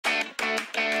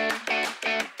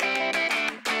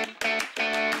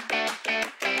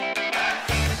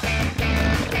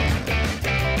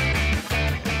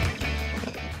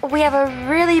We have a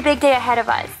really big day ahead of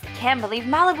us. Can't believe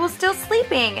Malibu's still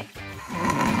sleeping.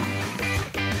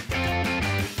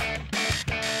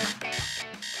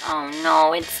 Oh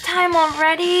no, it's time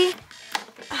already.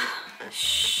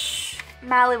 Shh.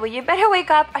 Malibu, you better wake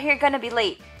up or you're gonna be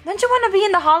late. Don't you want to be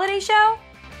in the holiday show?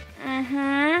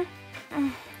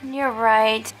 You're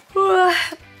right.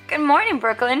 Good morning,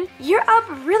 Brooklyn. You're up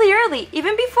really early,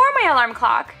 even before my alarm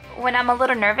clock. When I'm a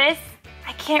little nervous,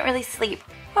 I can't really sleep.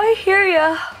 I hear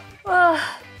ya.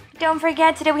 Don't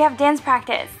forget, today we have dance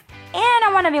practice. And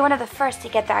I want to be one of the first to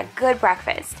get that good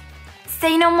breakfast.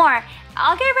 Say no more.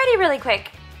 I'll get ready really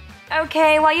quick.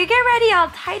 Okay, while you get ready, I'll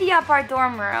tidy up our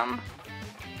dorm room.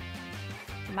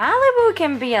 Malibu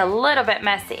can be a little bit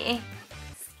messy.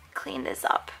 Let's clean this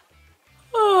up.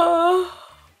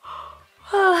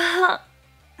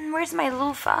 Where's my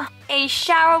loofah? A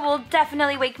shower will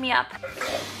definitely wake me up.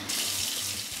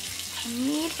 I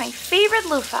need my favorite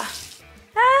loofah.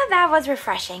 That was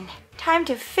refreshing. Time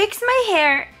to fix my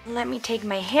hair. Let me take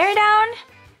my hair down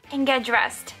and get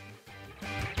dressed.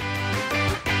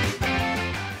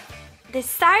 This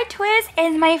side twist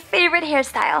is my favorite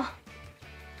hairstyle.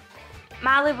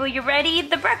 Malibu, you ready?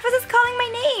 The breakfast is calling my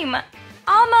name.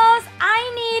 Almost.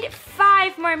 I need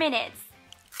 5 more minutes.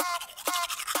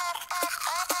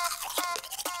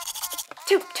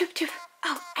 Toop, toop, toop.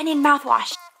 Oh, I need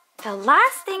mouthwash. The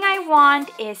last thing I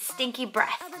want is stinky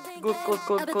breath. Good, good,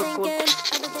 good, good, good.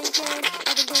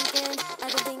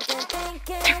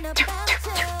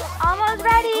 Almost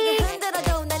ready.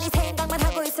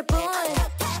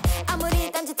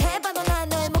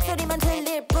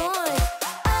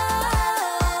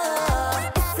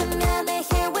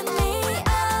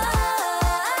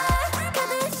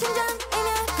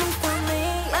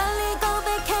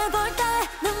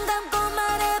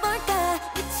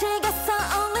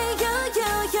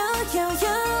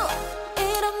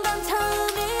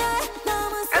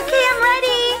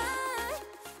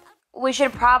 We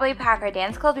should probably pack our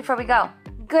dance clothes before we go.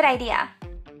 Good idea.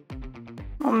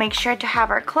 We'll make sure to have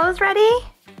our clothes ready.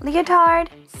 Leotard,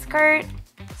 skirt,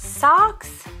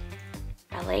 socks,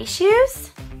 ballet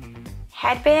shoes,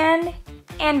 headband,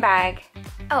 and bag.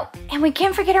 Oh, and we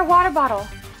can't forget our water bottle.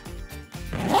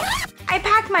 I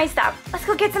packed my stuff. Let's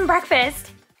go get some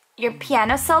breakfast. Your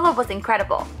piano solo was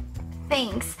incredible.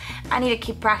 Thanks. I need to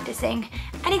keep practicing.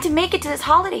 I need to make it to this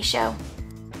holiday show.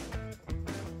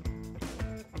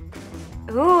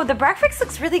 Ooh, the breakfast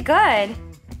looks really good.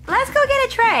 Let's go get a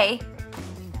tray.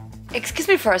 Excuse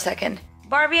me for a second.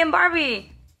 Barbie and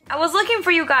Barbie, I was looking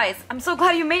for you guys. I'm so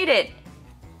glad you made it.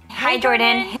 Hi,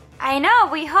 Jordan. I know,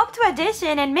 we hope to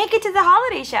audition and make it to the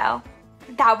holiday show.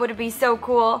 That would be so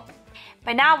cool.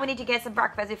 But now we need to get some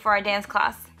breakfast before our dance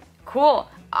class. Cool,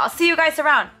 I'll see you guys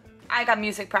around. I got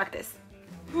music practice.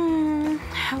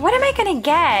 What am I gonna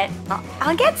get?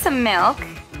 I'll get some milk.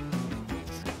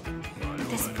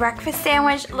 This breakfast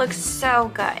sandwich looks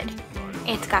so good.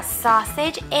 It's got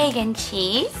sausage, egg, and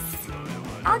cheese.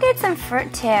 I'll get some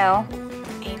fruit too.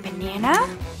 A banana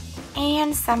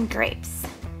and some grapes.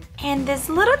 And this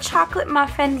little chocolate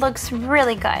muffin looks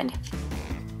really good.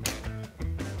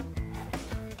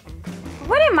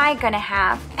 What am I gonna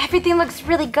have? Everything looks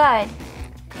really good.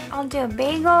 I'll do a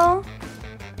bagel,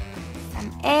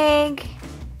 some egg,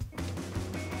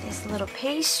 this little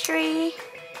pastry,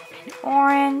 an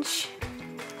orange,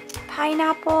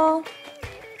 pineapple,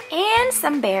 and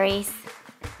some berries,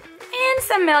 and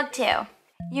some milk too.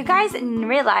 You guys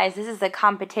realize this is a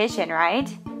competition, right?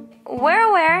 We're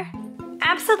aware.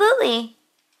 Absolutely.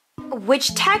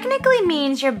 Which technically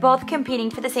means you're both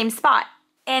competing for the same spot.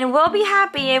 And we'll be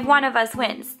happy if one of us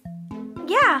wins.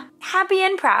 Yeah, happy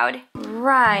and proud.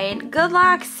 Right, good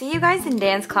luck. See you guys in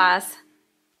dance class.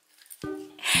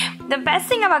 The best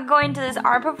thing about going to this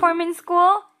art performance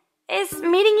school is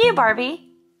meeting you, Barbie.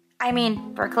 I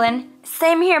mean, Brooklyn.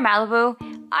 Same here, Malibu.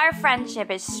 Our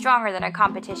friendship is stronger than our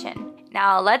competition.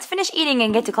 Now let's finish eating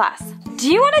and get to class. Do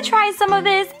you want to try some of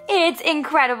this? It's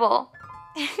incredible.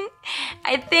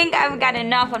 I think I've got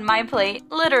enough on my plate,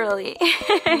 literally.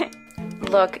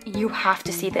 Look, you have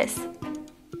to see this.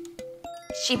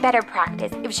 She better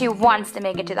practice if she wants to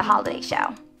make it to the holiday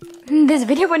show. This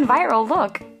video went viral,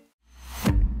 look.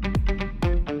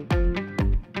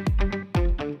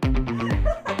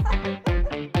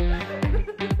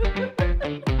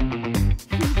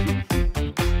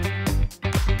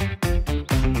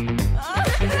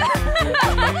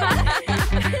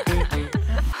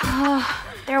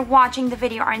 They're watching the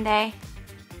video, aren't they?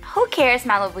 Who cares,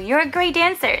 Malibu? You're a great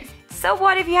dancer. So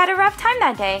what if you had a rough time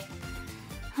that day?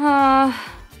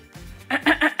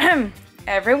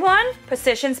 Everyone,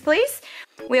 positions please.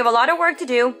 We have a lot of work to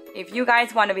do if you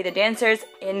guys want to be the dancers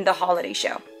in the holiday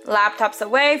show. Laptops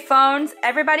away, phones,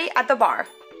 everybody at the bar.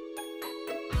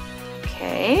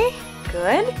 Okay,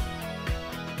 good.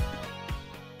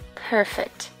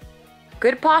 Perfect.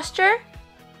 Good posture,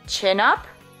 chin up,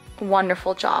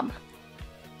 wonderful job.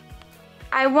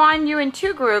 I want you in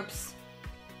 2 groups.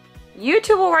 You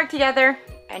 2 will work together,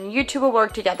 and you 2 will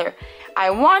work together. I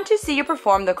want to see you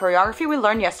perform the choreography we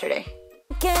learned yesterday.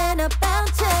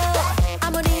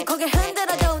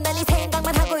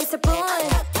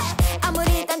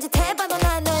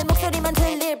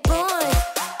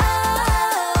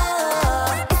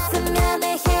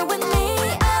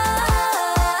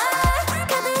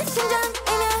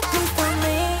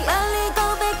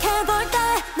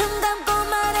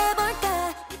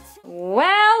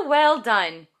 Well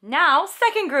done. Now,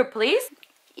 second group, please.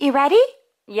 You ready?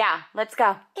 Yeah, let's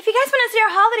go. If you guys want to see our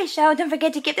holiday show, don't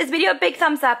forget to give this video a big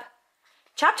thumbs up.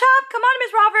 Chop chop, come on,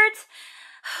 Miss Roberts.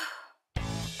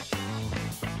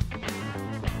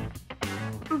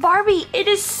 Barbie, it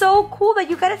is so cool that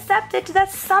you got accepted to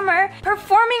that summer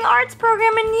performing arts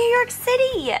program in New York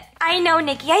City. I know,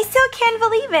 Nikki, I still can't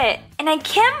believe it. And I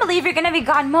can't believe you're gonna be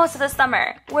gone most of the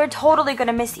summer. We're totally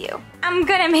gonna miss you. I'm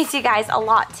gonna miss you guys a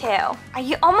lot too. Are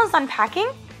you almost unpacking?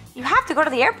 You have to go to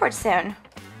the airport soon.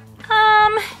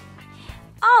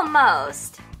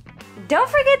 Almost. Don't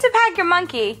forget to pack your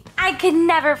monkey. I could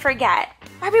never forget.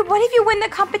 Barbie, what if you win the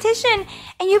competition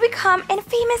and you become a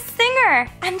famous singer?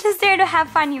 I'm just there to have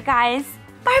fun, you guys.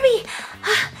 Barbie,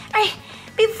 alright,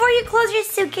 before you close your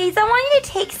suitcase, I want you to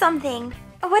take something.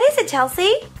 What is it,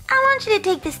 Chelsea? I want you to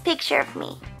take this picture of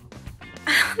me.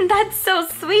 That's so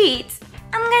sweet.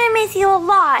 I'm gonna miss you a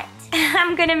lot.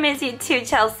 I'm gonna miss you too,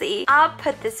 Chelsea. I'll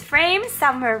put this frame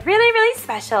somewhere really, really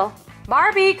special.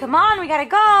 Barbie, come on, we gotta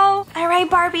go. All right,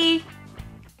 Barbie.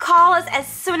 Call us as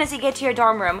soon as you get to your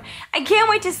dorm room. I can't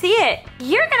wait to see it.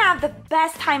 You're gonna have the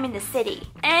best time in the city.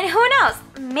 And who knows,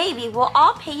 maybe we'll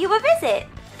all pay you a visit.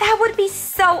 That would be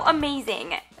so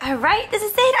amazing. All right, this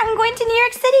is it. I'm going to New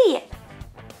York City.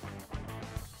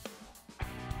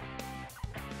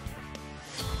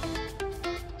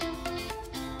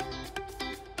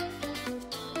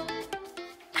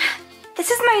 This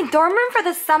is my dorm room for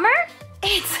the summer?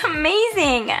 It's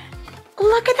amazing!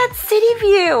 Look at that city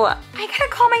view! I gotta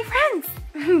call my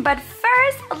friends! But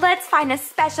first, let's find a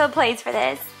special place for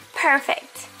this.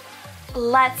 Perfect.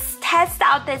 Let's test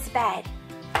out this bed.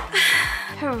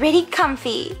 Really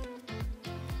comfy.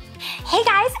 Hey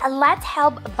guys, let's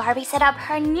help Barbie set up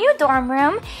her new dorm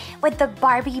room with the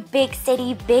Barbie Big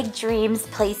City Big Dreams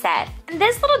playset.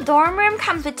 This little dorm room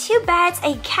comes with 2 beds,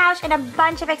 a couch, and a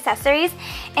bunch of accessories,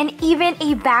 and even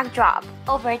a backdrop.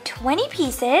 Over 20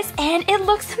 pieces, and it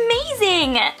looks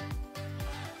amazing!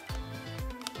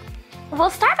 We'll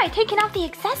start by taking off the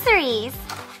accessories.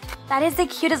 That is the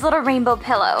cutest little rainbow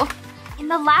pillow. And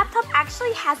the laptop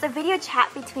actually has a video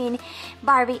chat between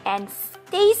Barbie and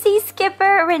Stacy,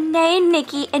 Skipper, Renee,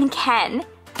 Nikki, and Ken.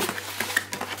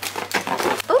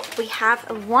 Oop, we have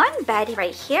one bed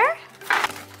right here.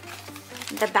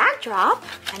 The backdrop,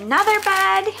 another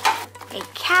bed, a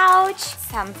couch,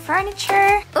 some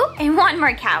furniture, oop, and one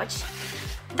more couch.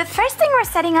 The first thing we're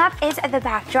setting up is the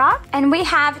backdrop, and we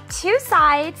have 2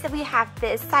 sides. We have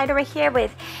this side over here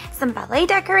with some ballet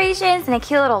decorations and a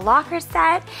cute little locker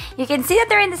set. You can see that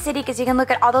they're in the city because you can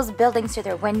look at all those buildings through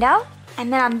their window.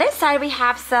 And then on this side we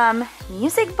have some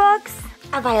music books,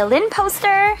 a violin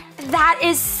poster. That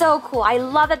is so cool. I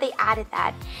love that they added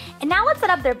that. And now let's set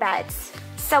up their beds.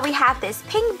 So we have this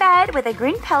pink bed with a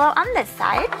green pillow on this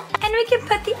side, and we can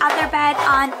put the other bed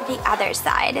on the other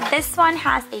side. This one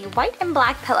has a white and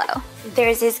black pillow.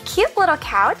 There's this cute little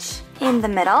couch in the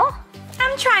middle.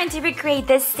 I'm trying to recreate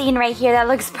this scene right here that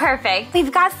looks perfect.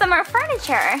 We've got some more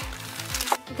furniture.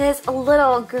 This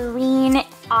little green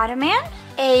ottoman,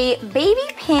 a baby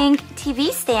pink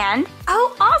TV stand.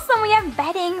 Oh, awesome, we have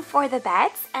bedding for the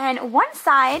beds, and one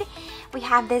side we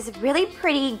have this really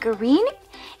pretty green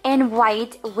and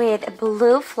white with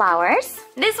blue flowers.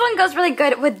 This one goes really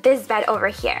good with this bed over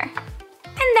here.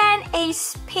 And then a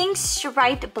pink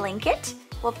striped blanket.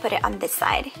 We'll put it on this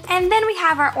side. And then we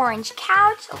have our orange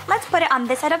couch. Let's put it on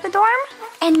this side of the dorm.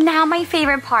 And now my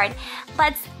favorite part.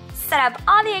 Let's set up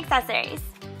all the accessories.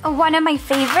 One of my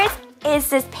favorites is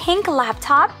this pink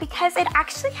laptop because it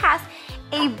actually has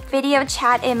a video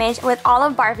chat image with all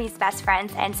of Barbie's best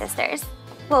friends and sisters.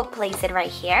 We'll place it right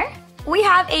here. We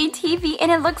have a TV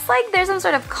and it looks like there's some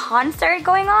sort of concert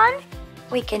going on.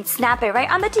 We can snap it right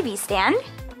on the TV stand.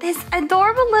 This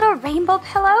adorable little rainbow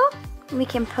pillow we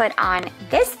can put on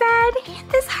this bed and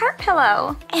this heart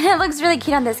pillow. And it looks really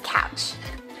cute on this couch.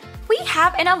 We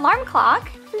have an alarm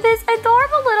clock. this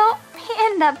adorable little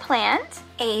panda plant,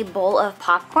 a bowl of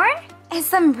popcorn, and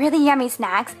some really yummy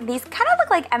snacks. These kind of look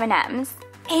like M&Ms.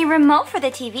 A remote for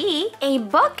the TV, a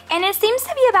book, and it seems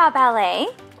to be about ballet,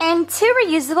 and 2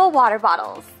 reusable water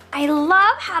bottles. I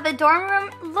love how the dorm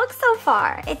room looks so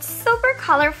far. It's super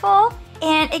colorful,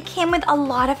 and it came with a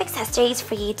lot of accessories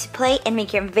for you to play and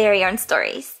make your very own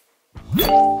stories.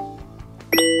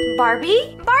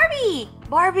 Barbie? Barbie!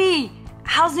 Barbie,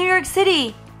 how's New York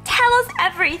City? Tell us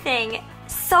everything.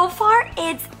 So far,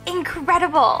 it's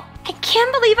incredible. I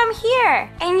can't believe I'm here.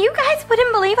 And you guys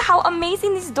wouldn't believe how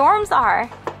amazing these dorms are.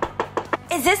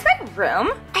 Is this my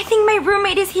room? I think my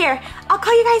roommate is here. I'll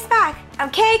call you guys back.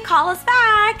 Okay, call us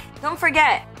back. Don't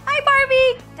forget. Bye,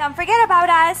 Barbie. Don't forget about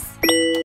us.